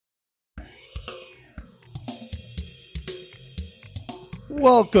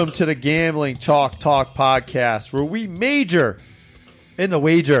Welcome to the Gambling Chalk Talk podcast, where we major in the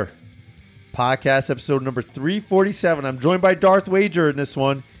wager. Podcast episode number 347. I'm joined by Darth Wager in this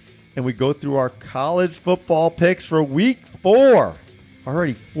one, and we go through our college football picks for week 4.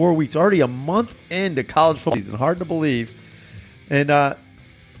 Already 4 weeks, already a month into college football season. Hard to believe. And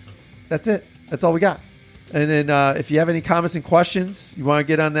that's it. That's all we got. And then if you have any comments and questions, you want to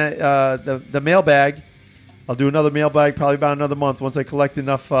get on that the mailbag, I'll do another mailbag probably about another month once I collect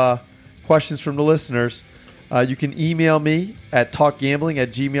enough questions from the listeners. You can email me at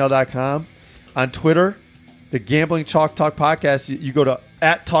talkgambling@gmail.com. On Twitter, the Gambling Chalk Talk Podcast, you go to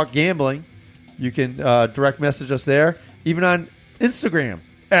 @talkgambling. You can direct message us there. Even on Instagram,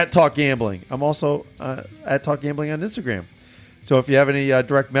 @talkgambling. I'm also @talkgambling on Instagram. So if you have any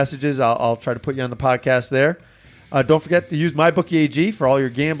direct messages, I'll try to put you on the podcast there. Don't forget to use MyBookieAG for all your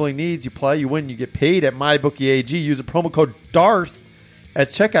gambling needs. You play, you win, you get paid at MyBookieAG. Use the promo code DARTH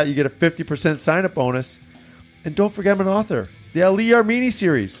at checkout. You get a 50% sign-up bonus. And don't forget I'm an author. The Ali Armeni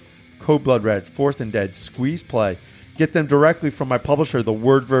series, Code Blood Red, Fourth and Dead, Squeeze Play. Get them directly from my publisher,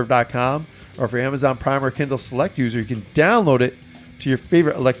 thewordverve.com. Or if you're Amazon Prime or Kindle Select user, you can download it to your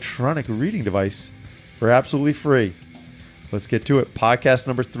favorite electronic reading device for absolutely free. Let's get to it. Podcast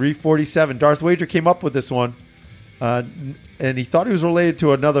number 347. Darth Wager came up with this one. And he thought he was related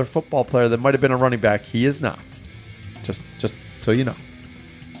to another football player that might have been a running back. He is not. Just so you know.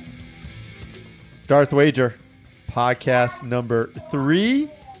 Darth Wager, podcast number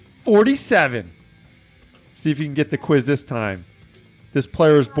 347. See if you can get the quiz this time. This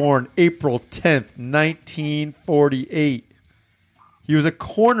player was born April 10th, 1948. He was a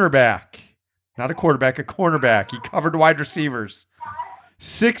cornerback. Not a quarterback, a cornerback. He covered wide receivers.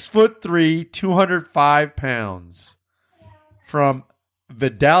 6'3", 205 pounds. From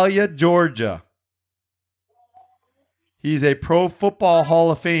Vidalia, Georgia. He's a Pro Football Hall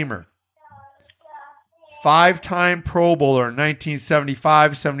of Famer. 5-time Pro Bowler in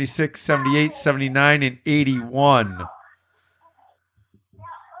 1975, 76, 78, 79, and 81.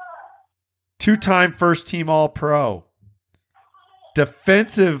 2-time first-team All-Pro.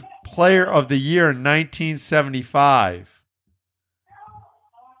 Defensive Player of the Year in 1975.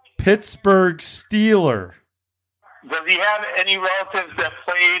 Pittsburgh Steeler. Does he have any relatives that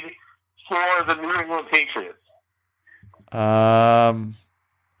played for the New England Patriots? I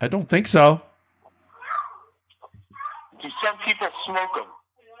don't think so. Do some people smoke them?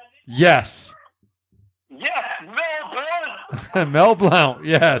 Yes. Yes, Mel Blount. Mel Blount,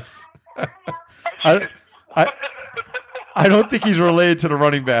 yes. I don't think he's related to the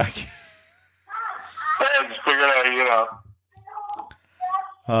running back. I just figured out,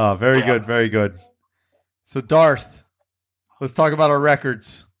 Oh, very good, very good. So, Darth, let's talk about our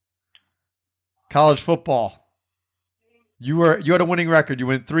records. College football. You had a winning record. You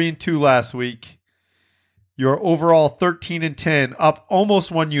went 3-2 last week. You're overall 13-10, up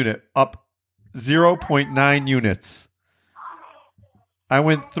almost 1 unit, up 0.9 units. I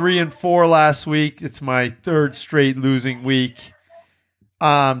went 3-4 last week. It's my third straight losing week.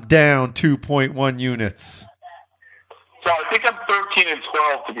 I'm down 2.1 units. So I think I'm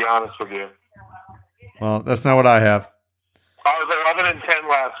 13-12, to be honest with you. Well, that's not what I have. I was 11-10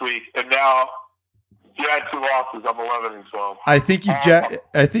 last week, and now you had 2 losses. I'm 11-12. I think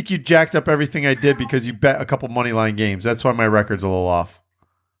you jacked up everything I did because you bet a couple money line games. That's why my record's a little off.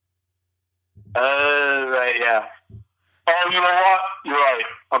 Right, yeah. Oh, you know what? You're right.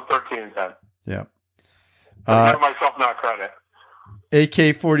 I'm 13-10. Yeah. I'm giving myself not credit.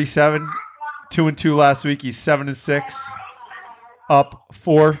 AK-47, 2-2 last week. He's 7-6, up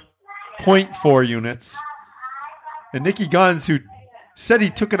 4.4 units. And Nicky Guns, who said he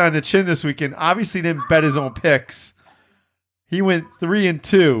took it on the chin this weekend, obviously didn't bet his own picks. He went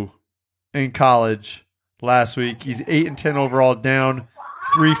 3-2 in college last week. He's 8-10 overall, down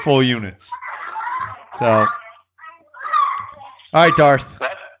 3 full units. So, all right, Darth.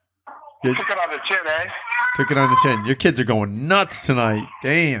 Took it on the chin, eh? Took it on the chin. Your kids are going nuts tonight.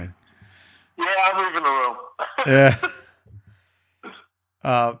 Damn. Yeah, I'm leaving the room.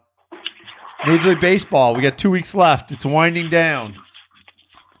 Yeah. Major League Baseball. We got 2 weeks left. It's winding down.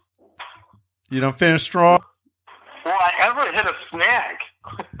 You don't finish strong? Well, I ever hit a snag.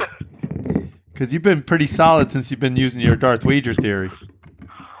 Because you've been pretty solid since you've been using your Darth Wager theory.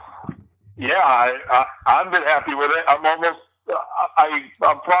 Yeah, I've been happy with it. I'm almost.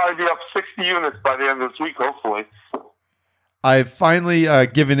 I'll probably be up 60 units by the end of this week, hopefully. I've finally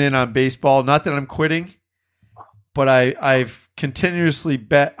given in on baseball. Not that I'm quitting, but I've continuously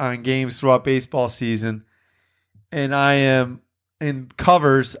bet on games throughout baseball season, and I am in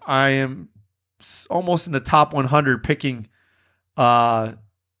covers. I am almost in the top 100 picking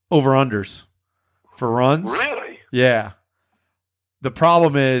over-unders for runs. Really? Yeah. The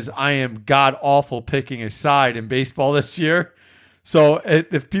problem is I am god-awful picking a side in baseball this year. So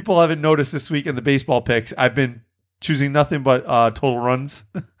if people haven't noticed this week in the baseball picks, I've been choosing nothing but total runs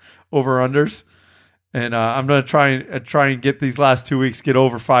over-unders. And I'm going to try and get these last 2 weeks, get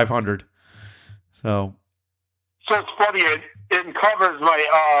over 500. So it's funny. It covers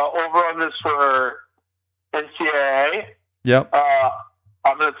my over-unders for NCAA. Yep.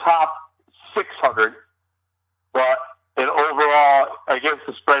 I'm in the top 600, but in overall against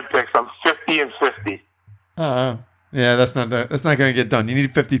the spread picks, I'm 50 and 50. Yeah, that's not going to get done. You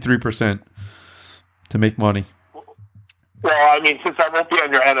need 53% to make money. Well, I mean, since I won't be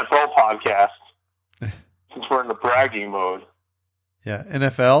on your NFL podcast, since we're in the bragging mode. Yeah,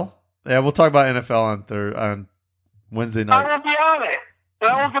 NFL. Yeah, we'll talk about NFL on Wednesday night. I won't be on it, and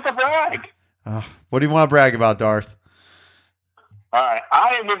I won't get to brag. What do you want to brag about, Darth? All right,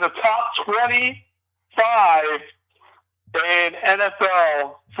 I am in the top 25 in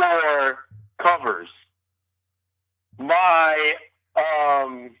NFL for covers. My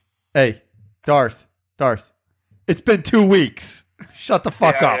Hey, Darth. It's been 2 weeks. Shut the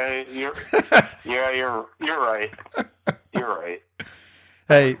fuck up. You're right. You're right.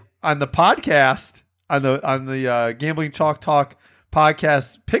 Hey, on the podcast, on the Gambling Chalk Talk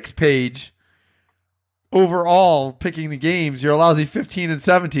podcast picks page, overall picking the games, you're a lousy 15 and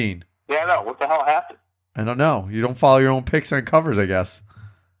 17. Yeah, I know. What the hell happened? I don't know. You don't follow your own picks on covers, I guess.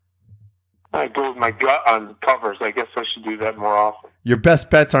 I go with my gut on covers. I guess I should do that more often. Your best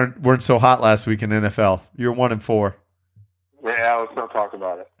bets weren't so hot last week in NFL. You're 1 and 4. Yeah, let's not talk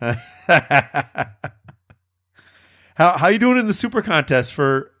about it. How you doing in the super contest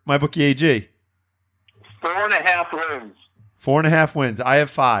for MyBookie AG? 4.5 wins. 4.5 wins. I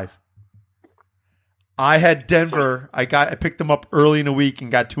have 5. I had Denver. I picked them up early in the week and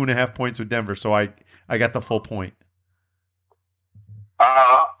got 2.5 points with Denver, so I got the full point.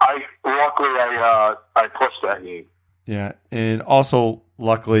 I pushed that game. Yeah, and also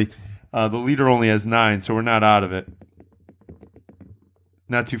luckily, the leader only has 9, so we're not out of it.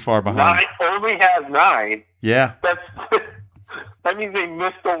 Not too far behind. Only has 9. Yeah, that means they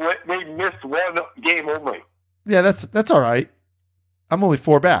missed one game only. Yeah, that's all right. I'm only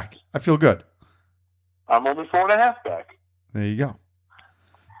 4 back. I feel good. I'm only 4.5 back. There you go.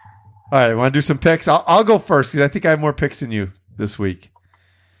 All right, want to do some picks? I'll go first because I think I have more picks than you this week.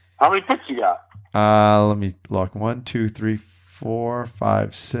 How many picks you got? Let me look. 1, 2, 3, 4,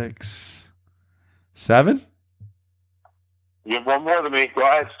 5, 6, 7. You have one more than me. Go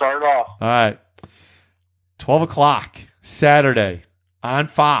ahead, start it off. All right. 12 o'clock, Saturday, on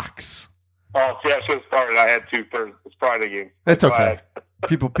Fox. Oh, see, I should have started. I had 2 Thursday. It's Friday game. It's okay.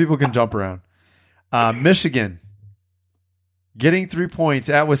 People can jump around. Michigan getting 3 points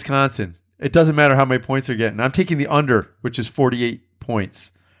at Wisconsin. It doesn't matter how many points they're getting. I'm taking the under, which is 48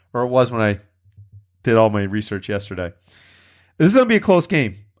 points. Or it was when I did all my research yesterday. This is going to be a close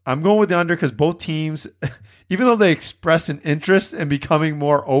game. I'm going with the under because both teams, even though they express an interest in becoming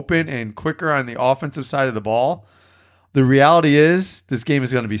more open and quicker on the offensive side of the ball, the reality is this game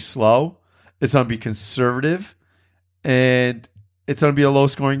is going to be slow. It's going to be conservative, and it's going to be a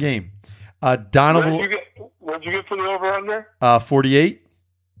low-scoring game. Donovan, what did you get for the over-under? 48.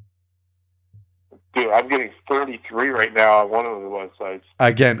 Dude, I'm getting 33 right now on one of the websites.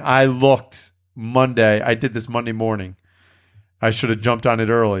 Again, I looked Monday. I did this Monday morning. I should have jumped on it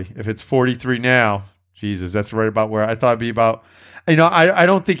early. If it's 43 now, Jesus, that's right about where I thought it'd be about. I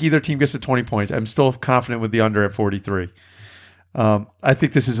don't think either team gets to 20 points. I'm still confident with the under at 43. I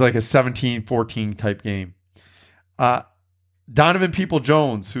think this is like a 17-14 type game. Donovan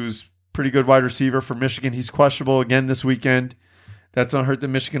People-Jones, who's pretty good wide receiver for Michigan. He's questionable again this weekend. That's going to hurt the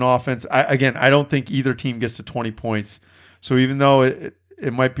Michigan offense. I don't think either team gets to 20 points. So even though it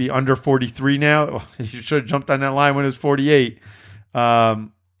might be under 43 now, you should have jumped on that line when it was 48. I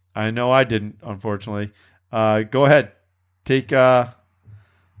know I didn't, unfortunately. Go ahead. Take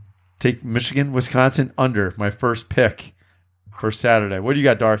Michigan, Wisconsin under, my first pick for Saturday. What do you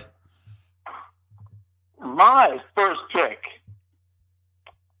got, Darth? My first pick.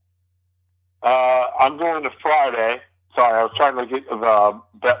 I'm going to Friday. Sorry, I was trying to get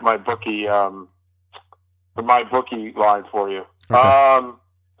bet my bookie, the my bookie line for you. Okay.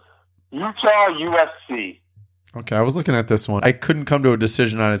 Utah, USC. Okay, I was looking at this one. I couldn't come to a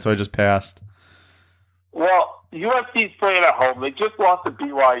decision on it, so I just passed. Well, USC's playing at home. They just lost to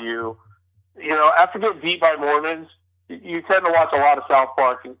BYU. After getting beat by Mormons, you tend to watch a lot of South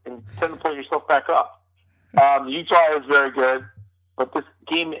Park and tend to pull yourself back up. Utah is very good, but this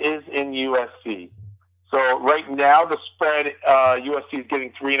game is in USC. So right now the spread, USC is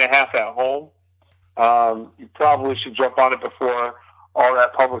getting 3.5 at home. You probably should jump on it before all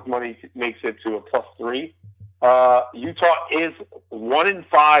that public money makes it to a +3. Utah is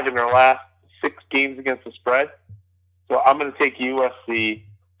 1-5 in their last 6 games against the spread. So I'm going to take USC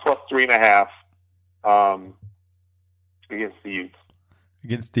 +3.5 against the Utes.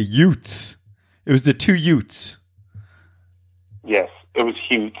 Against the Utes. It was the 2 Utes. Yes, it was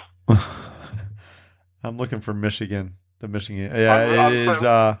huge. I'm looking for Michigan. The Michigan. Yeah, it is.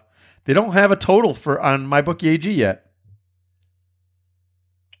 They don't have a total on MyBookie AG yet.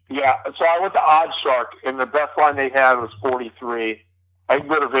 Yeah, so I went to OddsShark, and the best line they had was 43. I can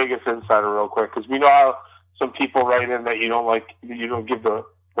go to Vegas Insider real quick because we know how some people write in that you don't give the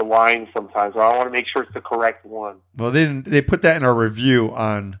line sometimes. So I want to make sure it's the correct one. Well, they put that in our review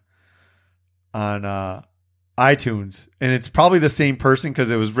on iTunes, and it's probably the same person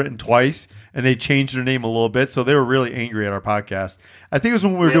because it was written twice, and they changed their name a little bit, so they were really angry at our podcast. I think it was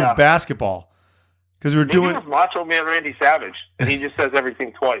when we were doing basketball. Because Maybe it was Macho Man Randy Savage, and he just says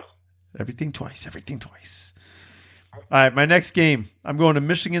everything twice. Everything twice. All right, my next game, I'm going to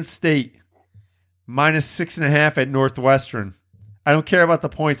Michigan State, -6.5 at Northwestern. I don't care about the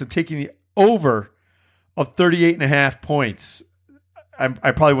points. I'm taking the over of 38.5 points. I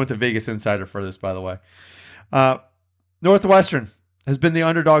probably went to Vegas Insider for this, by the way. Northwestern has been the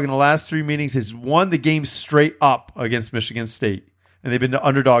underdog in the last 3 meetings, has won the game straight up against Michigan State. And they've been the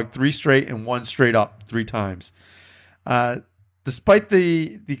underdog 3 straight and 1 straight up 3 times. Despite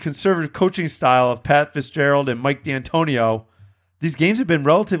the conservative coaching style of Pat Fitzgerald and Mike D'Antonio, these games have been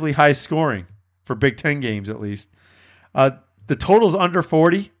relatively high scoring for Big Ten games, at least. The total's under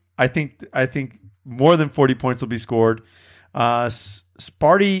 40. I think more than 40 points will be scored.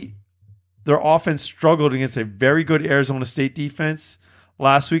 Sparty, their offense struggled against a very good Arizona State defense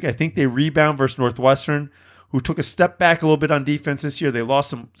last week. I think they rebound versus Northwestern, who took a step back a little bit on defense this year. They lost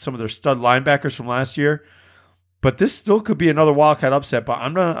some of their stud linebackers from last year. But this still could be another Wildcat upset, but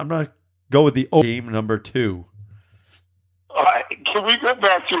I'm gonna go with the game number 2. All right. Can we go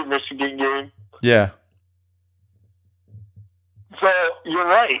back to your Michigan game? Yeah. So you're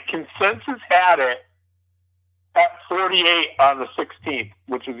right. Consensus had it at 48 on the 16th,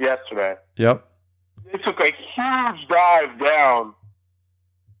 which was yesterday. Yep. They took a huge dive down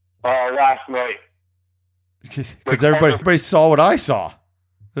last night. Because everybody saw what I saw.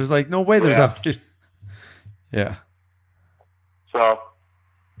 There's like no way there's Yeah. So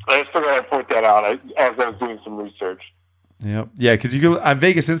I just figured I'd point that out as I was doing some research. Yep. Yeah, because on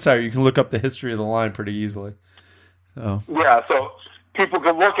Vegas Insider you can look up the history of the line pretty easily. So people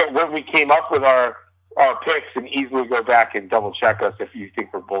can look at when we came up with our picks and easily go back and double check us if you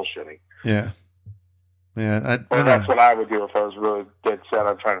think we're bullshitting. Yeah. Yeah. That's what I would do if I was really dead set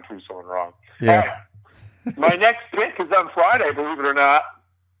on trying to prove someone wrong. Yeah. My next pick is on Friday, believe it or not.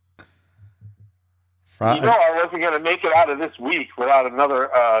 Friday. I wasn't going to make it out of this week without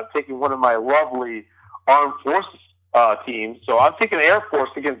taking one of my lovely armed forces teams. So I'm taking Air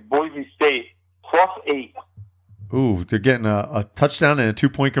Force against Boise State +8. Ooh, they're getting a touchdown and a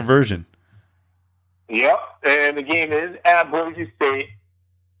 2-point conversion. Yep, and the game is at Boise State.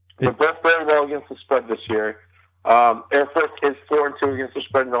 They're both very well against the spread this year. Air Force is 4-2 against the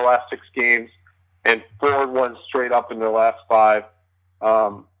spread in the last 6 games, and 4-1 straight up in their last 5.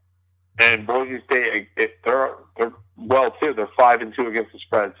 And Boise State, they're well too. They're 5-2 against the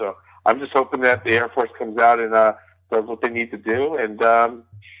spread. So I'm just hoping that the Air Force comes out and does what they need to do and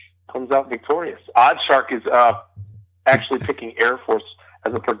comes out victorious. OddsShark is actually picking Air Force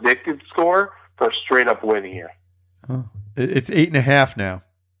as a predicted score for a straight up win here. Oh, it's 8.5 now.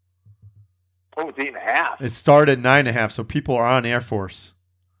 Oh, it's 8.5. It started at 9.5, so people are on Air Force.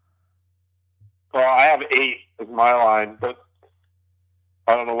 Well, I have 8 as my line, but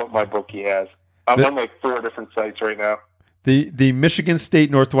I don't know what my bookie has. I'm on like 4 different sites right now. The Michigan State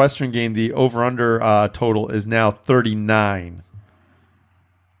Northwestern game, the over-under total is now 39.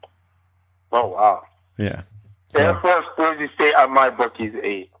 Oh, wow. Yeah. Air Force, Boise State on my bookie's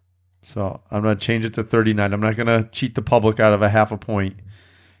 8. So I'm going to change it to 39. I'm not going to cheat the public out of a half a point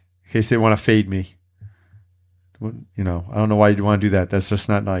in case they want to fade me. I don't know why you'd want to do that. That's just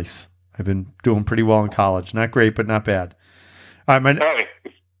not nice. I've been doing pretty well in college. Not great, but not bad. All right, hey,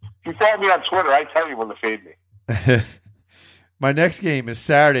 if you follow me on Twitter, I tell you when to fade me. My next game is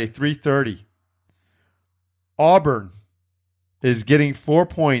Saturday, 3:30. Auburn is getting 4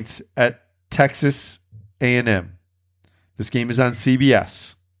 points at Texas A&M. This game is on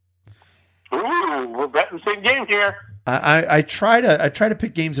CBS. Ooh, we're betting the same game here. I try to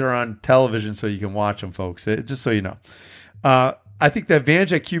pick games that are on television so you can watch them, folks. Just so you know. I think the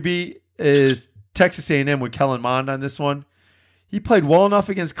advantage at QB is Texas A&M with Kellen Mond on this one. He played well enough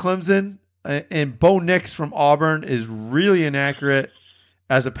against Clemson, and Bo Nix from Auburn is really inaccurate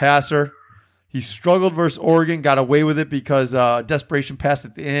as a passer. He struggled versus Oregon, got away with it because desperation pass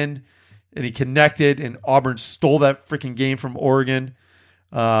at the end, and he connected, and Auburn stole that freaking game from Oregon.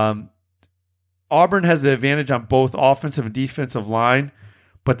 Auburn has the advantage on both offensive and defensive line,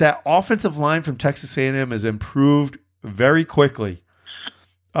 but that offensive line from Texas A&M has improved very quickly.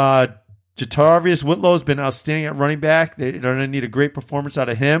 Jatavius Whitlow has been outstanding at running back. They're going to need a great performance out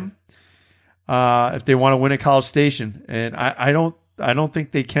of him if they want to win at College Station, and I don't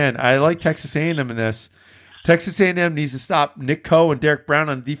think they can. I like Texas A&M in this. Texas A&M needs to stop Nick Coe and Derek Brown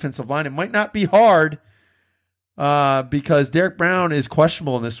on the defensive line. It might not be hard because Derek Brown is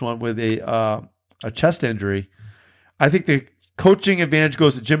questionable in this one with a chest injury. I think the coaching advantage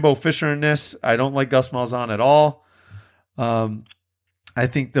goes to Jimbo Fisher in this. I don't like Gus Malzahn at all. I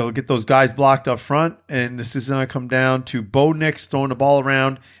think they'll get those guys blocked up front, and this is going to come down to Bo Nix throwing the ball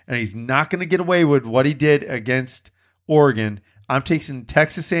around, and he's not going to get away with what he did against Oregon. I'm taking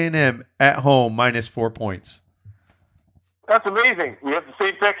Texas A&M at home -4 points. That's amazing. We have the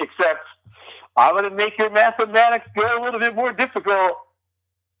same pick, except I'm going to make your mathematics go a little bit more difficult.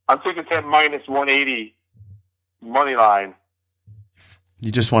 I'm taking 10 -180 money line.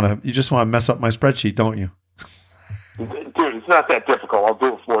 You just want to mess up my spreadsheet, don't you? Dude, it's not that difficult. I'll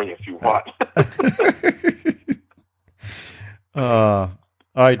do it for you if you want. All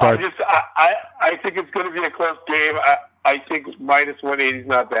right, Darth. I think it's going to be a close game. I think -180 is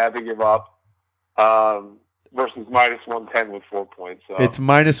not bad to give up versus -110 with 4 points. So. It's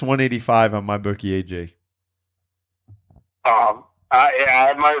 -185 on my bookie, AJ. I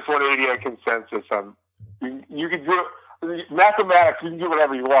have -180 on consensus. You can do it. Mathematics, you can do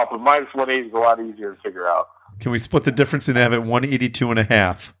whatever you want, but -180 is a lot easier to figure out. Can we split the difference and have it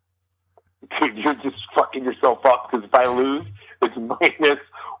 182.5? Dude, you're just fucking yourself up because if I lose, it's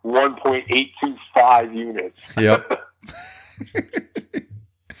 -1.825 units. Yep.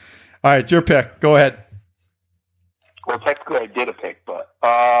 All right, it's your pick. Go ahead. Well, technically I did a pick, but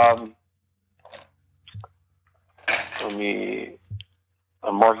I'm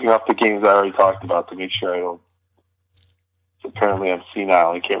marking off the games I already talked about to make sure I don't. Apparently I'm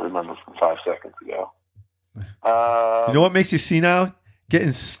senile. I can't remember from 5 seconds ago. You know what makes you senile?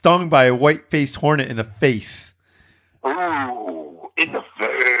 Getting stung by a white-faced hornet in the face. Ooh, in the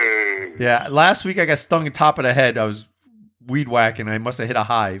face. Yeah, last week I got stung on top of the head. I was weed whacking. I must have hit a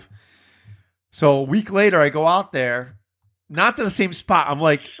hive. So a week later, I go out there, not to the same spot. I'm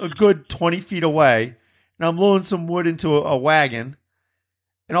like a good 20 feet away, and I'm loading some wood into a wagon.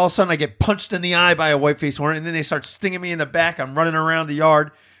 And all of a sudden, I get punched in the eye by a white-faced hornet, and then they start stinging me in the back. I'm running around the yard.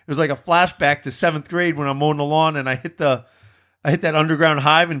 It was like a flashback to 7th grade when I'm mowing the lawn, and I hit that underground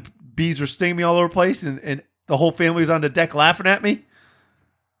hive, and bees were stinging me all over the place, and the whole family was on the deck laughing at me.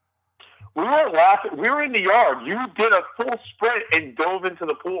 We weren't laughing. We were in the yard. You did a full sprint and dove into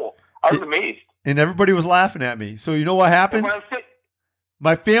the pool. I was amazed. And everybody was laughing at me. So you know what happens?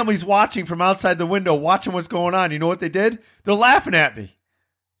 My family's watching from outside the window, watching what's going on. You know what they did? They're laughing at me.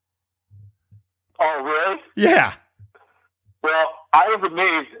 Oh, really? Yeah. Well, I was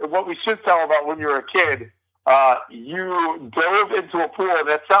amazed. What we should tell about when you were a kid, you dove into a pool, and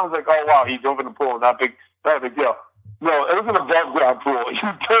that sounds like, oh, wow, he dove in a pool. Not a big deal. No, it was an above ground pool. You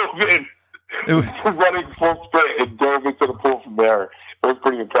dove in, running full sprint, and dove into the pool from there. It was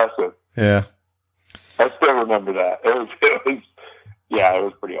pretty impressive. Yeah. I still remember that. It was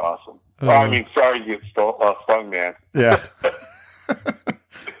pretty awesome. I mean, sorry you get stung, man. Yeah.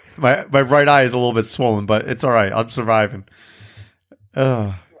 My right eye is a little bit swollen, but it's all right. I'm surviving.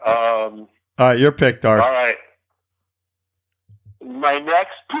 All right, your pick, Darth. All right. My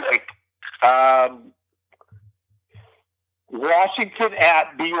next pick, Washington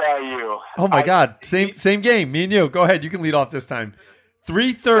at BYU. Oh my God, same game. Me and you. Go ahead. You can lead off this time.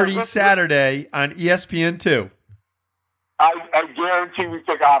 3:30 Saturday on ESPN2. I guarantee we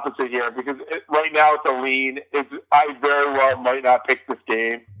pick opposite here because right now it's a lean. I very well might not pick this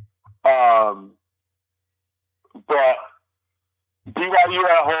game. But BYU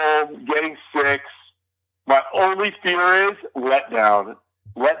at home, getting 6. My only fear is letdown.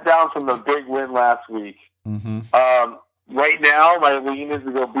 Letdown from the big win last week. Mm-hmm. Right now, my lean is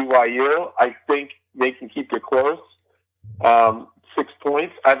to go BYU. I think they can keep it close. 6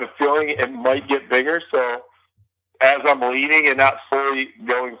 points. I have a feeling it might get bigger. So as I'm leaning and not fully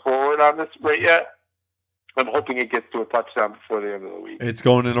going forward on this right yet, I'm hoping it gets to a touchdown before the end of the week. It's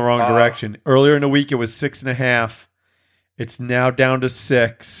going in the wrong direction. Earlier in the week, it was 6.5. It's now down to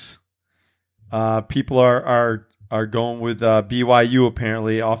 6. People are are going with BYU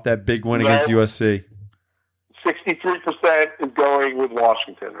apparently off that big win against USC. 63% is going with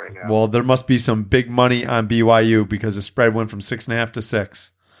Washington right now. Well, there must be some big money on BYU because the spread went from 6.5 to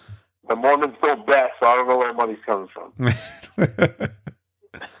 6. The Mormons don't bet, so I don't know where money's coming from.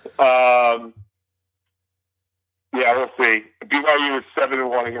 Yeah, we'll see. BYU is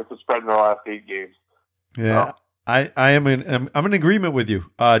 7-1 against the spread in the last 8 games. Yeah, I'm in agreement with you.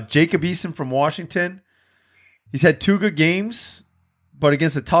 Jacob Eason from Washington, he's had 2 good games, but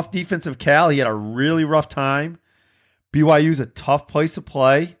against a tough defensive Cal, he had a really rough time. BYU's a tough place to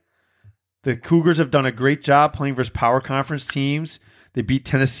play. The Cougars have done a great job playing versus power conference teams. They beat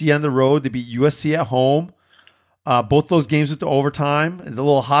Tennessee on the road. They beat USC at home. Both those games went to overtime. It's a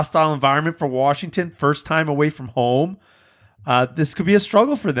little hostile environment for Washington. First time away from home. This could be a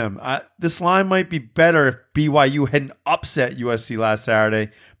struggle for them. This line might be better if BYU hadn't upset USC last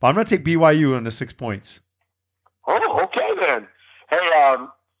Saturday. But I'm going to take BYU on the 6 points. Oh, okay then. Hey, a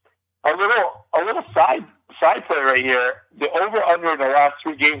little side play right here. The over/under in the last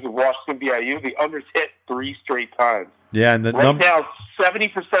 3 games of Washington BYU, the under's hit 3 straight times. Yeah, and right now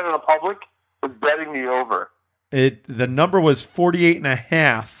 70% of the public is betting the over. The number was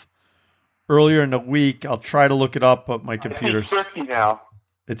 48.5 earlier in the week. I'll try to look it up, but my computer's 50 now.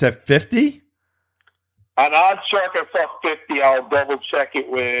 It's at 50? On OddsShark, I saw 50. I'll double check it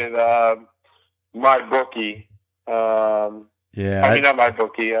with my bookie. Not my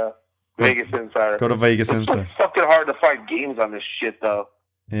bookie. Vegas Insider. Go to Vegas Insider. It's so fucking hard to find games on this shit, though.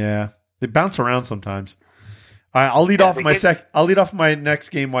 Yeah, they bounce around sometimes. All right, I'll lead off my next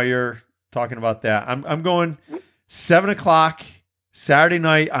game while you're talking about that. I'm going 7:00 Saturday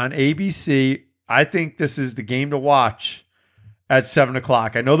night on ABC. I think this is the game to watch at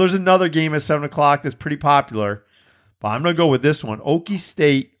 7:00. I know there's another game at 7:00 that's pretty popular, but I'm going to go with this one. Okie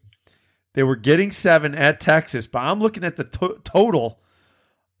State. They were getting 7 at Texas, but I'm looking at the total.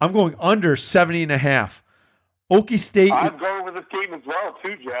 I'm going under 70.5. Okie State. I'm going with this game as well,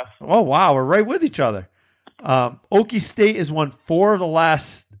 too, Jeff. Oh, wow. We're right with each other. Okie State has won 4 of the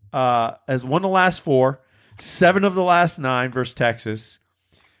last, has won the last 4, 7 of the last 9 versus Texas.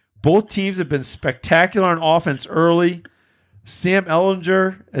 Both teams have been spectacular on offense early. Sam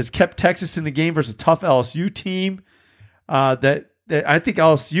Ehlinger has kept Texas in the game versus a tough LSU team. That I think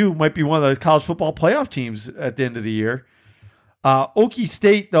LSU might be one of the college football playoff teams at the end of the year. Okie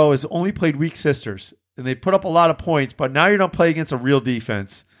State, though, has only played weak sisters, and they put up a lot of points, but now you're not playing against a real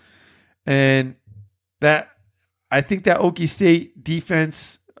defense. And I think that Okie State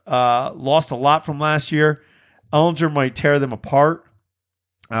defense lost a lot from last year. Ehlinger might tear them apart.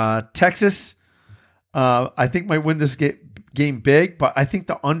 Texas, I think, might win this game big, but I think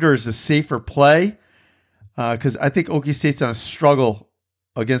the under is a safer play because I think Okie State's going to struggle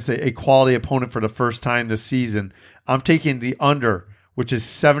against a quality opponent for the first time this season. I'm taking the under, which is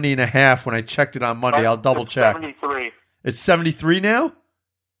 70.5. When I checked it on Monday, I'll double check. 73. It's 73 now?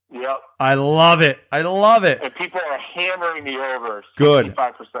 Yep. I love it. And people are hammering the over. Good.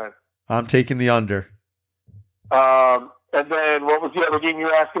 65%. I'm taking the under. And then what was the other game you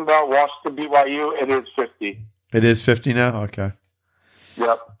were asking about? Washington BYU. It is 50. It is 50 now? Okay.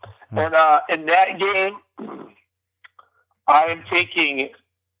 Yep. And in that game, I am taking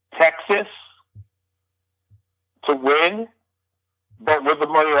Texas to win, but with the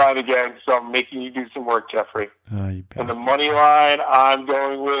money line again, so I'm making you do some work, Jeffrey. And the money line I'm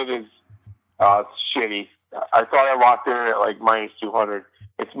going with is shitty. I thought I locked it in at like minus 200.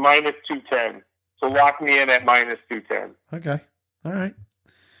 It's minus 210. So lock me in at minus 210. Okay. All right.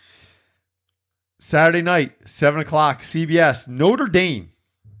 Saturday night, 7:00, CBS, Notre Dame.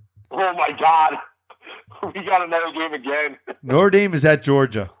 Oh, my God. We got another game again. Notre Dame is at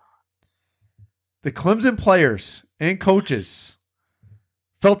Georgia. The Clemson players and coaches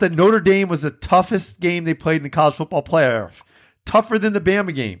felt that Notre Dame was the toughest game they played in the college football playoff. Tougher than the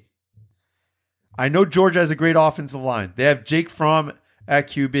Bama game. I know Georgia has a great offensive line. They have Jake Fromm at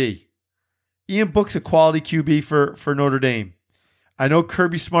QB. Ian Book's a quality QB for Notre Dame. I know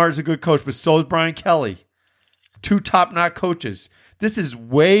Kirby Smart is a good coach, but so is Brian Kelly. 2 top-notch coaches. This is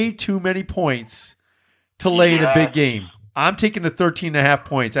way too many points to lay in a big game. I'm taking the 13.5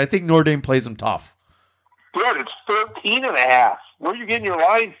 points. I think Notre Dame plays them tough. Dude, it's 13.5. Where are you getting your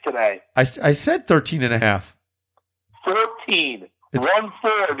lines today? I said 13.5. 14.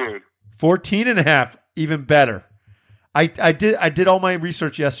 1-4, dude. 14.5, even better. I did all my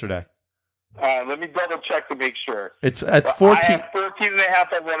research yesterday. Let me double check to make sure. It's at 14. I have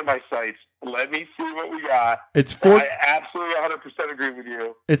 13.5 on one of my sites. Let me see what we got. I absolutely 100% agree with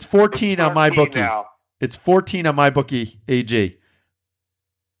you. It's 14 on my bookie. Now. It's 14 on my bookie, AG.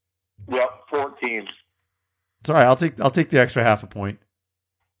 Yep, 14. It's all right. I'll take the extra half a point.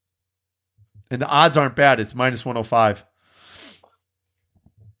 And the odds aren't bad. It's minus 105.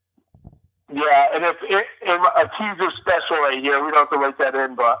 Yeah, and if in a teaser special right here, we don't have to write that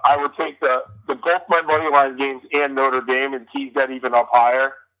in, but I would take the both my money line games and Notre Dame and tease that even up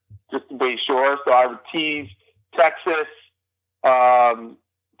higher, just to be sure. So I would tease Texas,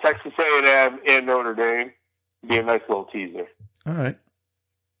 Texas A&M, and Notre Dame. Be a nice little teaser. All right.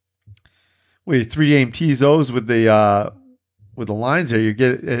 Wait, 3-game tease those with the lines there. You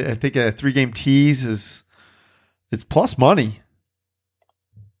get, I think a 3-game tease it's plus money.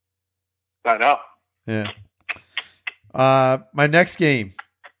 I know. Yeah. My next game.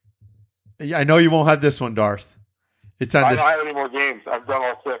 I know you won't have this one, Darth. It's on I this. don't have any more games. I've done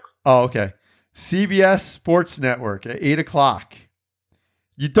all 6. Oh, okay. CBS Sports Network at 8:00.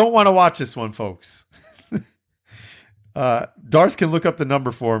 You don't want to watch this one, folks. Darth can look up the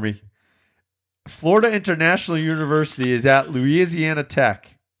number for me. Florida International University is at Louisiana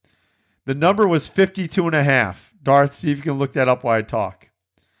Tech. The number was 52.5. Darth, see if you can look that up while I talk.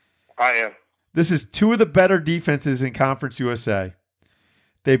 I am. This is two of the better defenses in Conference USA.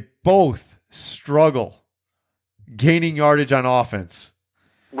 They both struggle gaining yardage on offense.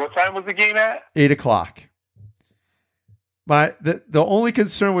 What time was the game at? 8:00. The only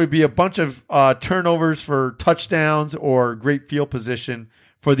concern would be a bunch of turnovers for touchdowns or great field position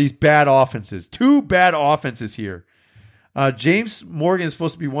for these bad offenses. Two bad offenses here. James Morgan is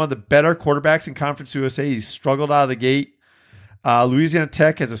supposed to be one of the better quarterbacks in Conference USA. He's struggled out of the gate. Louisiana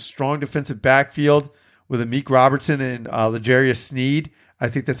Tech has a strong defensive backfield with Amik Robertson and L'Jarius Sneed. I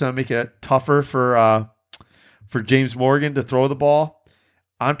think that's going to make it tougher for James Morgan to throw the ball.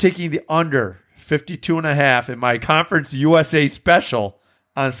 I'm taking the under 52.5 in my Conference USA special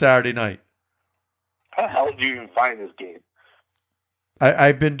on Saturday night. How the hell did you even find this game?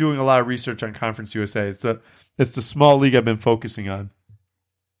 I've been doing a lot of research on Conference USA. It's the small league I've been focusing on.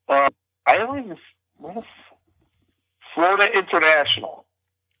 I don't even. Florida International.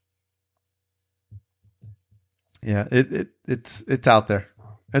 Yeah, it's out there.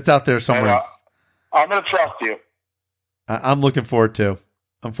 It's out there somewhere. I'm going to trust you. I'm looking forward to.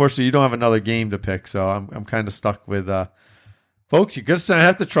 Unfortunately, you don't have another game to pick, so I'm kind of stuck with. Folks, you're going to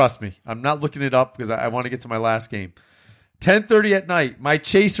have to trust me. I'm not looking it up because I want to get to my last game. 10:30 at night, my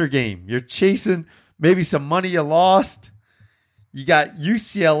chaser game. You're chasing maybe some money you lost. You got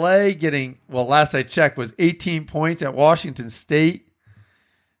UCLA getting, well, last I checked, was 18 points at Washington State.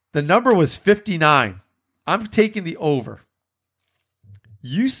 The number was 59. I'm taking the over.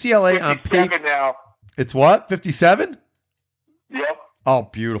 UCLA on paper. Now. It's what? 57? Yep. Oh,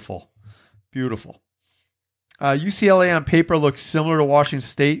 beautiful. Beautiful. UCLA on paper looks similar to Washington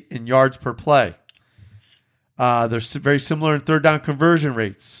State in yards per play. They're very similar in third down conversion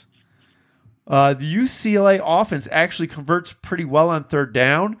rates. The UCLA offense actually converts pretty well on third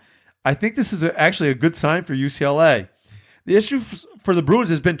down. I think this is actually a good sign for UCLA. The issue for the Bruins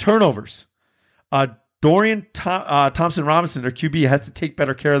has been turnovers. Dorian Thompson-Robinson, their QB, has to take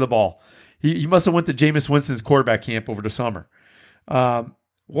better care of the ball. He must have went to Jameis Winston's quarterback camp over the summer.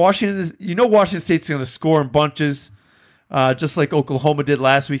 Washington State's going to score in bunches, just like Oklahoma did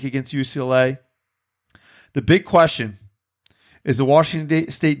last week against UCLA. The big question is the Washington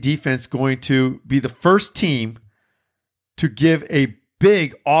State defense going to be the first team to give a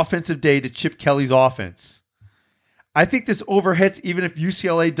big offensive day to Chip Kelly's offense? I think this overhits even if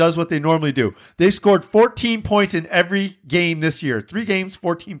UCLA does what they normally do. They scored 14 points in every game this year. 3 games,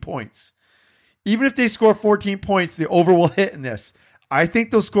 14 points. Even if they score 14 points, the over will hit in this. I think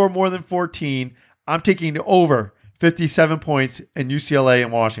they'll score more than 14. I'm taking the over 57 points in UCLA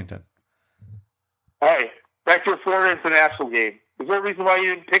and Washington. Hey, back to the Florida International game. Is there a reason why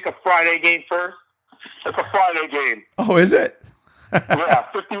you didn't pick a Friday game first? It's a Friday game. Oh, is it? Yeah,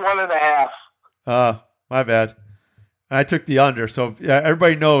 51.5. My bad. I took the under, so yeah,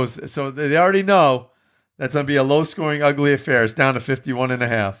 everybody knows. So they already know that's going to be a low-scoring, ugly affair. It's down to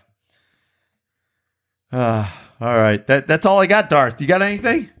 51.5. All right. That's all I got, Darth. You got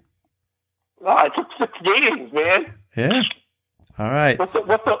anything? No, I took 6 games, man. Yeah. All right. What's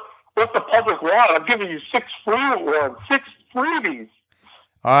the public want? I'm giving you 6 free ones, 6 freebies.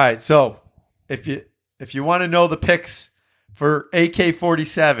 All right. So if you want to know the picks for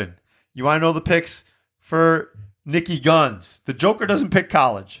AK-47, you want to know the picks for Nicky Guns. The Joker doesn't pick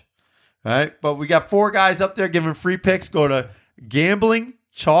college. All right. But we got 4 guys up there giving free picks. Go to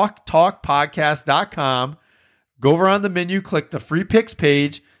gamblingchalktalkpodcast.com. Go over on the menu, click the free picks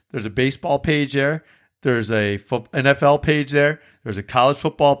page. There's a baseball page there. There's a NFL page there. There's a college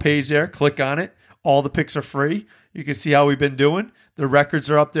football page there. Click on it. All the picks are free. You can see how we've been doing. The records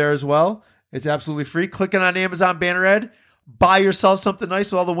are up there as well. It's absolutely free. Click on Amazon banner ad, buy yourself something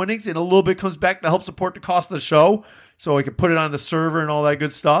nice with all the winnings, and a little bit comes back to help support the cost of the show so I can put it on the server and all that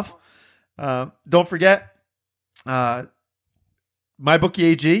good stuff. Don't forget, MyBookie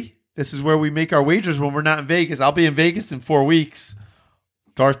AG. This is where we make our wagers when we're not in Vegas. I'll be in Vegas in 4 weeks.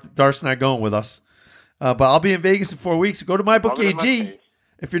 Darth's not going with us. But I'll be in Vegas in 4 weeks. Go to MyBookie AG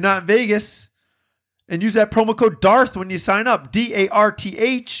if you're not in Vegas and use that promo code DARTH when you sign up.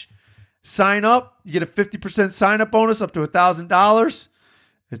 DARTH. Sign up. You get a 50% sign-up bonus up to $1,000.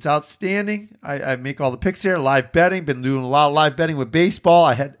 It's outstanding. I make all the picks here. Live betting. Been doing a lot of live betting with baseball.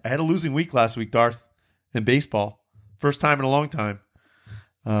 I had a losing week last week, Darth, in baseball. First time in a long time.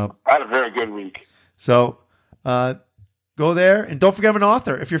 I had a very good week. So go there. And don't forget I'm an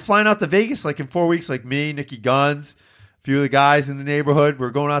author. If you're flying out to Vegas like in 4 weeks, like me, Nikki Guns, a few of the guys in the neighborhood, we're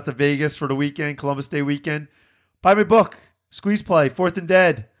going out to Vegas for the weekend, Columbus Day weekend. Buy my book, Squeeze Play, Fourth and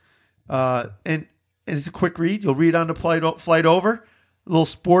Dead. And it's a quick read. You'll read on the flight over. A little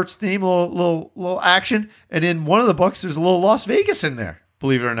sports theme, a little action. And in one of the books, there's a little Las Vegas in there,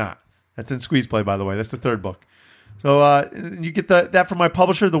 believe it or not. That's in Squeeze Play, by the way. That's the third book. So you get that from my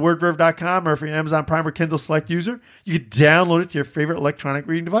publisher, thewordverve.com, or if you're an Amazon Prime or Kindle Select user, you can download it to your favorite electronic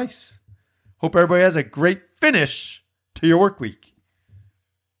reading device. Hope everybody has a great finish to your work week.